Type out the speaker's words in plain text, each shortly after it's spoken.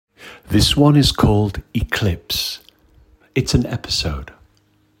This one is called Eclipse. It's an episode.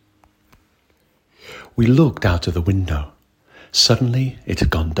 We looked out of the window. Suddenly it had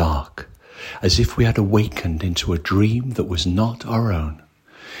gone dark, as if we had awakened into a dream that was not our own,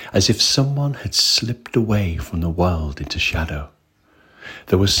 as if someone had slipped away from the world into shadow.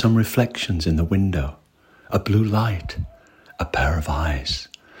 There were some reflections in the window, a blue light, a pair of eyes,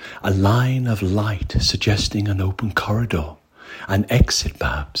 a line of light suggesting an open corridor, an exit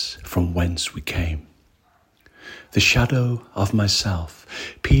perhaps from whence we came. The shadow of myself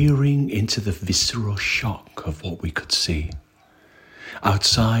peering into the visceral shock of what we could see.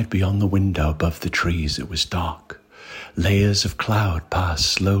 Outside beyond the window above the trees it was dark. Layers of cloud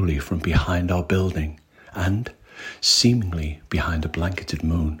passed slowly from behind our building and, seemingly behind a blanketed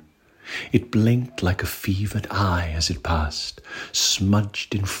moon, it blinked like a fevered eye as it passed,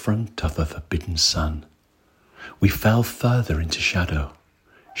 smudged in front of a forbidden sun. We fell further into shadow,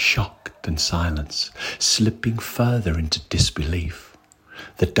 shocked and silence, slipping further into disbelief.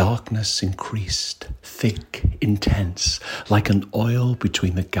 The darkness increased, thick, intense, like an oil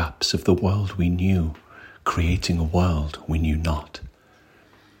between the gaps of the world we knew, creating a world we knew not.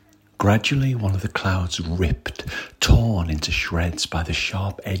 Gradually one of the clouds ripped, torn into shreds by the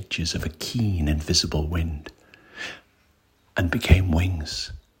sharp edges of a keen, invisible wind, and became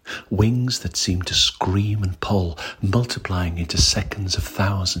wings. Wings that seemed to scream and pull, multiplying into seconds of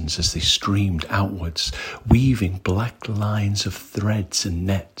thousands as they streamed outwards, weaving black lines of threads and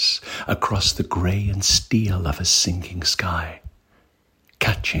nets across the grey and steel of a sinking sky,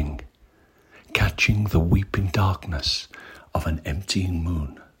 catching the weeping darkness of an emptying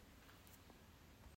moon.